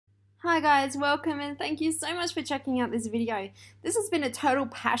Hi guys, welcome and thank you so much for checking out this video. This has been a total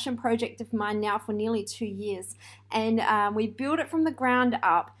passion project of mine now for nearly 2 years, and we built it from the ground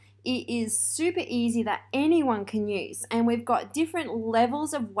up. It is super easy that anyone can use, and we've got different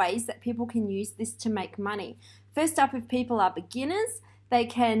levels of ways that people can use this to make money. First up, if people are beginners, they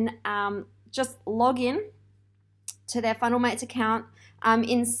can just log in to their Funnelmates account.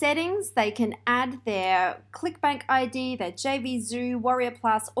 In settings, they can add their ClickBank ID, their JVZoo, Warrior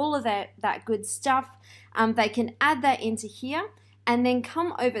Plus, all of that good stuff. They can add that into here and then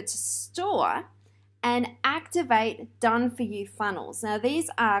come over to store and activate done for you funnels. Now these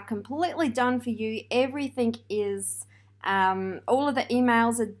are completely done for you. Everything is all of the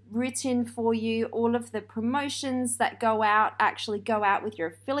emails are written for you. All of the promotions that go out actually go out with your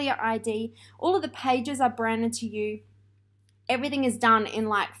affiliate ID. All of the pages are branded to you. Everything is done in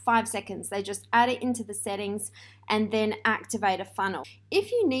like 5 seconds. They just add it into the settings and then activate a funnel.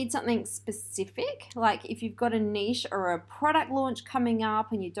 If you need something specific, like if you've got a niche or a product launch coming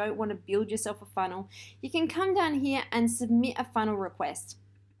up and you don't want to build yourself a funnel, you can come down here and submit a funnel request.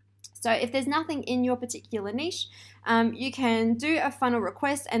 So if there's nothing in your particular niche, you can do a funnel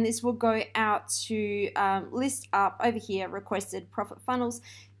request, and this will go out to list up over here requested profit funnels.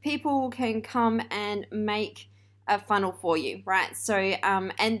 People can come and make a funnel for you, right? So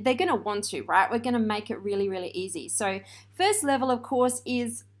and they're going to want to, right? We're going to make it really, really easy. So first level, of course,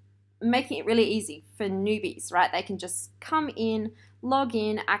 is making it really easy for newbies, right? They can just come in, log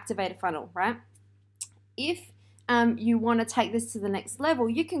in, activate a funnel, right? If you want to take this to the next level,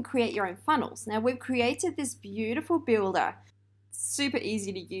 you can create your own funnels. Now we've created this beautiful builder, super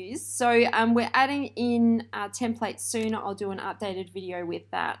easy to use. So we're adding in templates soon. I'll do an updated video with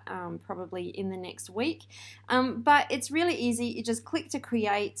that probably in the next week. But it's really easy. You just click to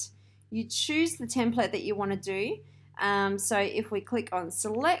create. You choose the template that you want to do. So if we click on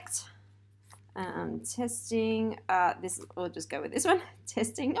select, testing, we'll just go with this one,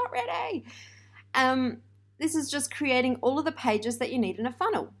 testing not ready. This is just creating all of the pages that you need in a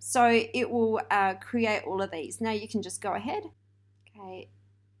funnel. So it will create all of these. Now you can just go ahead. Okay.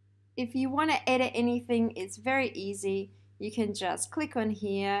 If you want to edit anything, it's very easy. You can just click on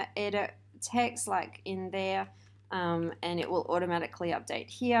here, edit text like in there, and it will automatically update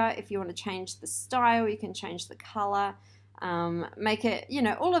here. If you want to change the style, you can change the color, make it,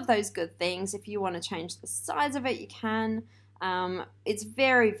 all of those good things. If you want to change the size of it, you can. It's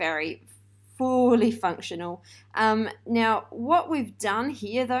very, very fully functional. Now what we've done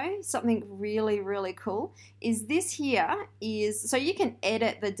here though, something really, really cool, is this here is, so you can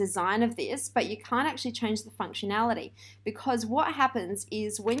edit the design of this, but you can't actually change the functionality, because what happens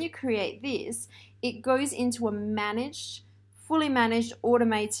is when you create this, it goes into a fully managed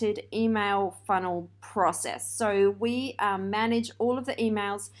automated email funnel process. So we manage all of the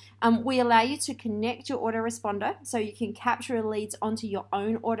emails. We allow you to connect your autoresponder, so you can capture leads onto your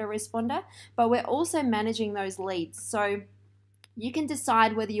own autoresponder, but we're also managing those leads. So you can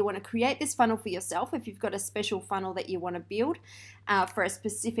decide whether you want to create this funnel for yourself if you've got a special funnel that you want to build for a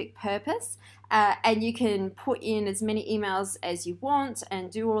specific purpose, and you can put in as many emails as you want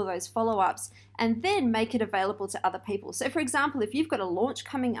and do all of those follow-ups and then make it available to other people. So for example, if you've got a launch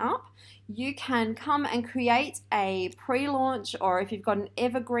coming up, you can come and create a pre-launch, or if you've got an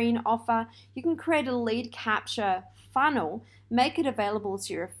evergreen offer, you can create a lead capture funnel, make it available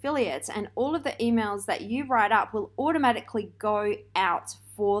to your affiliates, and all of the emails that you write up will automatically go out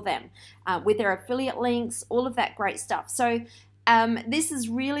for them with their affiliate links, all of that great stuff. So this is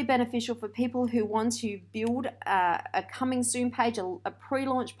really beneficial for people who want to build a coming soon page, a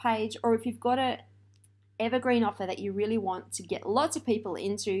pre-launch page, or if you've got an evergreen offer that you really want to get lots of people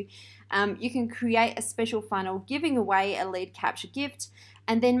into. You can create a special funnel giving away a lead capture gift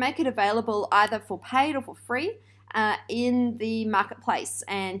and then make it available either for paid or for free in the marketplace,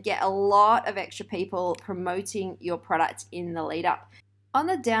 and get a lot of extra people promoting your product in the lead up. On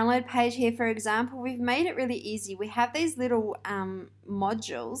the download page here, for example, we've made it really easy. We have these little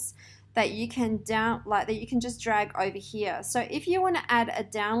modules that you can that you can just drag over here. So if you want to add a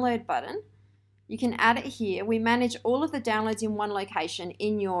download button, you can add it here. We manage all of the downloads in one location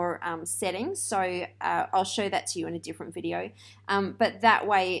in your settings, so I'll show that to you in a different video. But that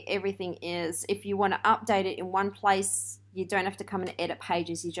way everything is, if you want to update it in one place, you don't have to come and edit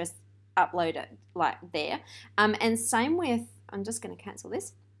pages, you just upload it like there. And same with, I'm just going to cancel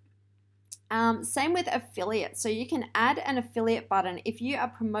this. Same with affiliates. So you can add an affiliate button. If you are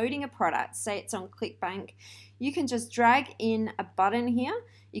promoting a product, say it's on ClickBank, you can just drag in a button here.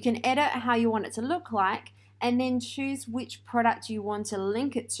 You can edit how you want it to look like, and then choose which product you want to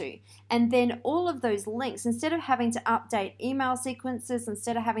link it to. And then all of those links, instead of having to update email sequences,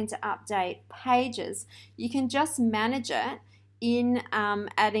 instead of having to update pages, you can just manage it in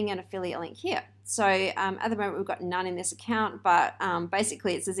adding an affiliate link here. So at the moment we've got none in this account, but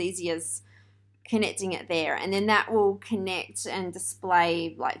basically it's as easy as connecting it there, and then that will connect and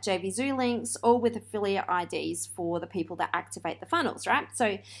display like JVZoo links, all with affiliate IDs for the people that activate the funnels, right?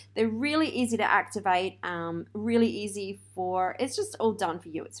 So they're really easy to activate, really easy for, it's just all done for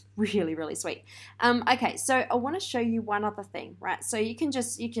you. It's really, really sweet. Okay, so I want to show you one other thing, right? So you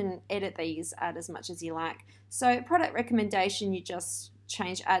can edit these, add as much as you like. So product recommendation, you just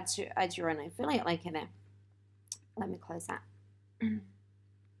change add your own affiliate link in there. Let me close that.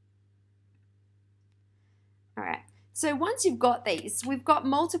 All right, so once you've got these, we've got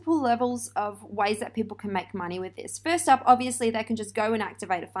multiple levels of ways that people can make money with this. First up, obviously, they can just go and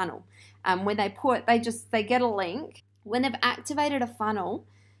activate a funnel. When they get a link. When they've activated a funnel,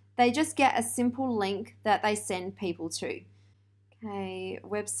 they just get a simple link that they send people to. Okay,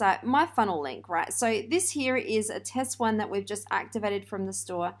 website, my funnel link, right? So this here is a test one that we've just activated from the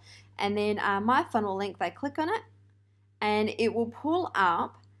store. And then my funnel link, they click on it, and it will pull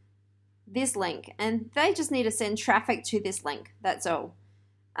up this link, and they just need to send traffic to this link. That's all.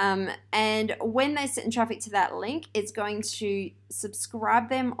 And when they send traffic to that link, it's going to subscribe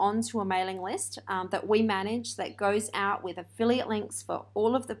them onto a mailing list that we manage, that goes out with affiliate links for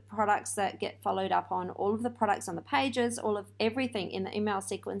all of the products that get followed up on, all of the products on the pages, all of everything in the email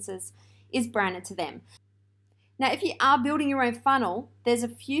sequences is branded to them. Now, if you are building your own funnel, there's a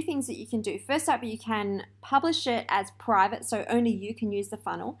few things that you can do. First up, you can publish it as private, so only you can use the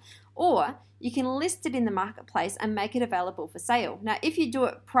funnel, or you can list it in the marketplace and make it available for sale. Now, if you do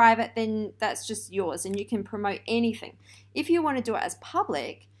it private, then that's just yours and you can promote anything. If you want to do it as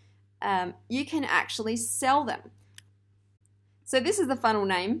public, you can actually sell them. So this is the funnel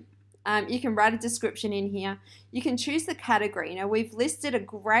name. You can write a description in here. You can choose the category. Now, we've listed a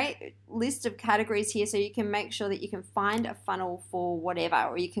great list of categories here, so you can make sure that you can find a funnel for whatever,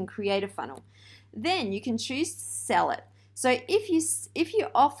 or you can create a funnel. Then you can choose to sell it. So if you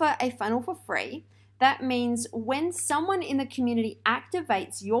offer a funnel for free, that means when someone in the community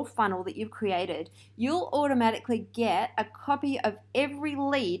activates your funnel that you've created, you'll automatically get a copy of every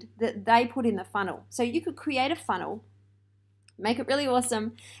lead that they put in the funnel. So you could create a funnel, make it really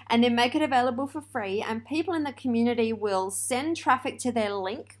awesome, and then make it available for free, and people in the community will send traffic to their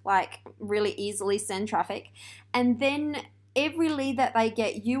link, like really easily send traffic, and then every lead that they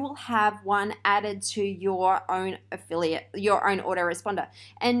get, you will have one added to your own affiliate, your own autoresponder.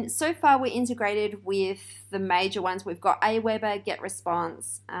 And so far we're integrated with the major ones. We've got Aweber,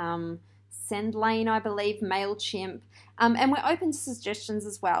 GetResponse, SendLane, I believe, MailChimp, and we're open to suggestions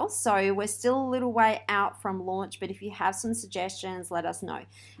as well. So we're still a little way out from launch, but if you have some suggestions, let us know.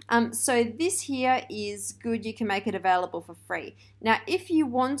 So this here is good. You can make it available for free. Now, if you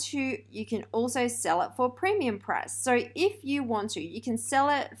want to, you can also sell it for a premium price. So if you want to, you can sell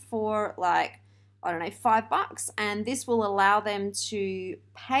it for like, I don't know, $5, and this will allow them to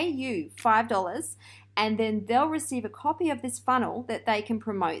pay you $5, and then they'll receive a copy of this funnel that they can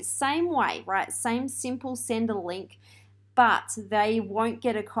promote. Same way, right? Same simple, send a link, but they won't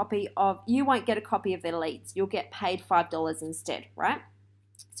get a copy of, you won't get a copy of their leads. You'll get paid $5 instead, right?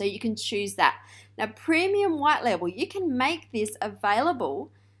 So you can choose that. Now, premium white label, you can make this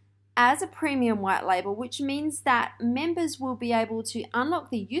available as a premium white label, which means that members will be able to unlock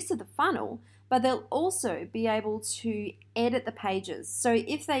the use of the funnel, but they'll also be able to edit the pages. So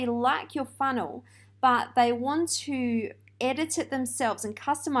if they like your funnel, but they want to edit it themselves and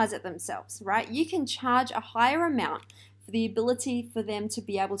customize it themselves, right? You can charge a higher amount for the ability for them to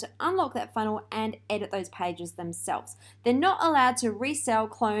be able to unlock that funnel and edit those pages themselves. They're not allowed to resell,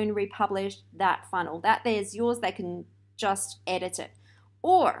 clone, republish that funnel. That there's yours, they can just edit it.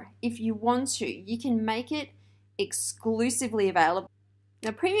 Or if you want to, you can make it exclusively available.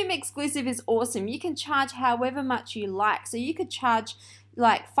 Now, premium exclusive is awesome. You can charge however much you like. So you could charge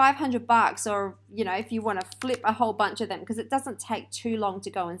like $500, or, you know, if you want to flip a whole bunch of them, because it doesn't take too long to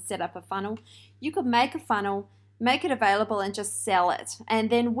go and set up a funnel. You could make a funnel, make it available, and just sell it. And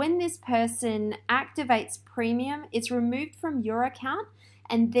then when this person activates premium, it's removed from your account,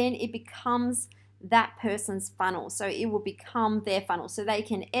 and then it becomes that person's funnel. So it will become their funnel. So they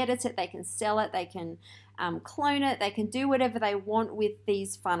can edit it, they can sell it, they can clone it, they can do whatever they want with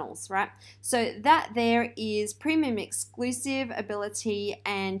these funnels, right? So that there is premium exclusive ability,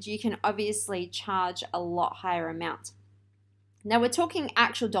 and you can obviously charge a lot higher amount. Now we're talking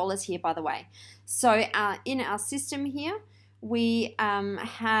actual dollars here, by the way. So in our system here, we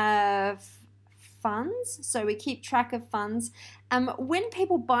have funds, so we keep track of funds. When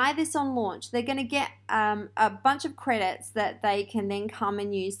people buy this on launch, they're going to get a bunch of credits that they can then come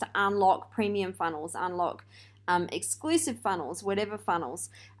and use to unlock premium funnels, unlock exclusive funnels, whatever funnels.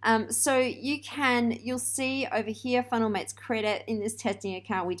 So you'll see over here FunnelMates credit. In this testing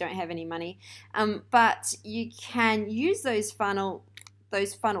account we don't have any money, but you can use those funnel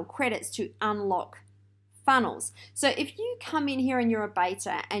credits to unlock funnels. So if you come in here and you're a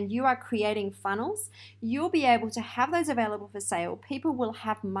beta and you are creating funnels, you'll be able to have those available for sale. People will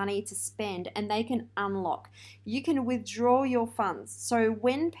have money to spend and they can unlock. You can withdraw your funds. So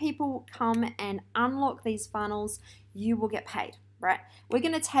when people come and unlock these funnels, you will get paid, right? We're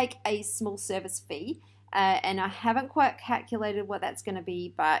going to take a small service fee. And I haven't quite calculated what that's going to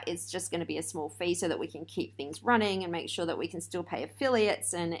be, but it's just going to be a small fee so that we can keep things running and make sure that we can still pay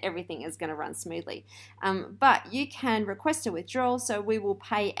affiliates and everything is going to run smoothly. But you can request a withdrawal, so we will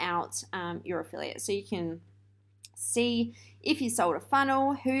pay out your affiliate. So you can see if you sold a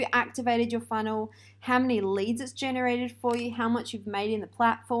funnel, who activated your funnel, how many leads it's generated for you, how much you've made in the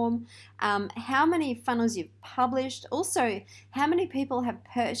platform, how many funnels you've published, also how many people have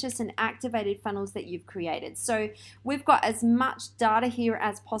purchased and activated funnels that you've created. So we've got as much data here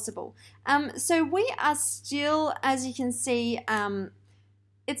as possible. So we are still, as you can see,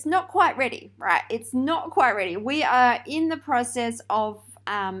 it's not quite ready, right? It's not quite ready. We are in the process of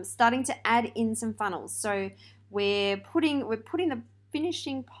starting to add in some funnels. So we're putting the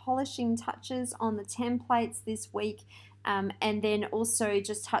finishing polishing touches on the templates this week, and then also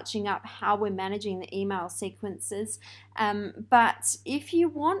just touching up how we're managing the email sequences. But if you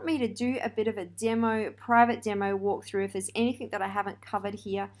want me to do a bit of a private demo walkthrough, if there's anything that I haven't covered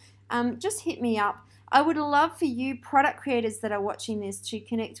here, just hit me up. I would love for you product creators that are watching this to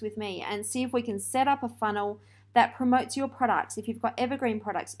connect with me and see if we can set up a funnel that promotes your products. If you've got evergreen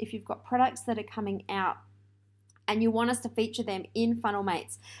products, if you've got products that are coming out and you want us to feature them in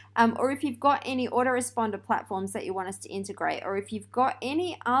FunnelMates, or if you've got any autoresponder platforms that you want us to integrate, or if you've got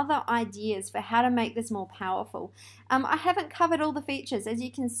any other ideas for how to make this more powerful. I haven't covered all the features. As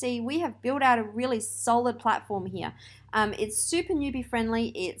you can see, we have built out a really solid platform here. It's super newbie friendly.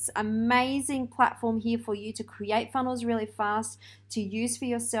 It's amazing platform here for you to create funnels really fast, to use for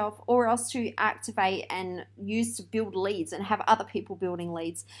yourself, or else to activate and use to build leads and have other people building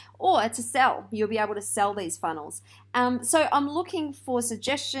leads, or to sell. You'll be able to sell these funnels. So I'm looking for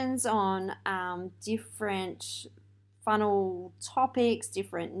suggestions on different funnel topics,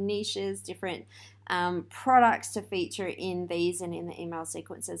 different niches, different products to feature in these and in the email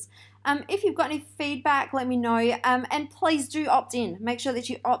sequences. If you've got any feedback, let me know, and please do opt in. Make sure that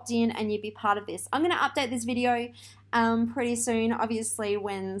you opt in and you be part of this. I'm going to update this video pretty soon, obviously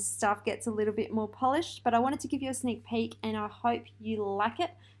when stuff gets a little bit more polished, but I wanted to give you a sneak peek and I hope you like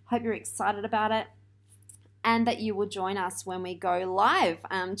it. Hope you're excited about it and that you will join us when we go live.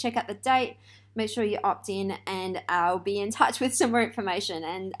 Check out the date. Make sure you opt in and I'll be in touch with some more information.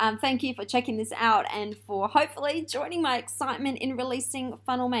 And thank you for checking this out and for hopefully joining my excitement in releasing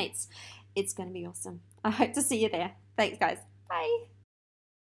FunnelMates. It's going to be awesome. I hope to see you there. Thanks, guys. Bye.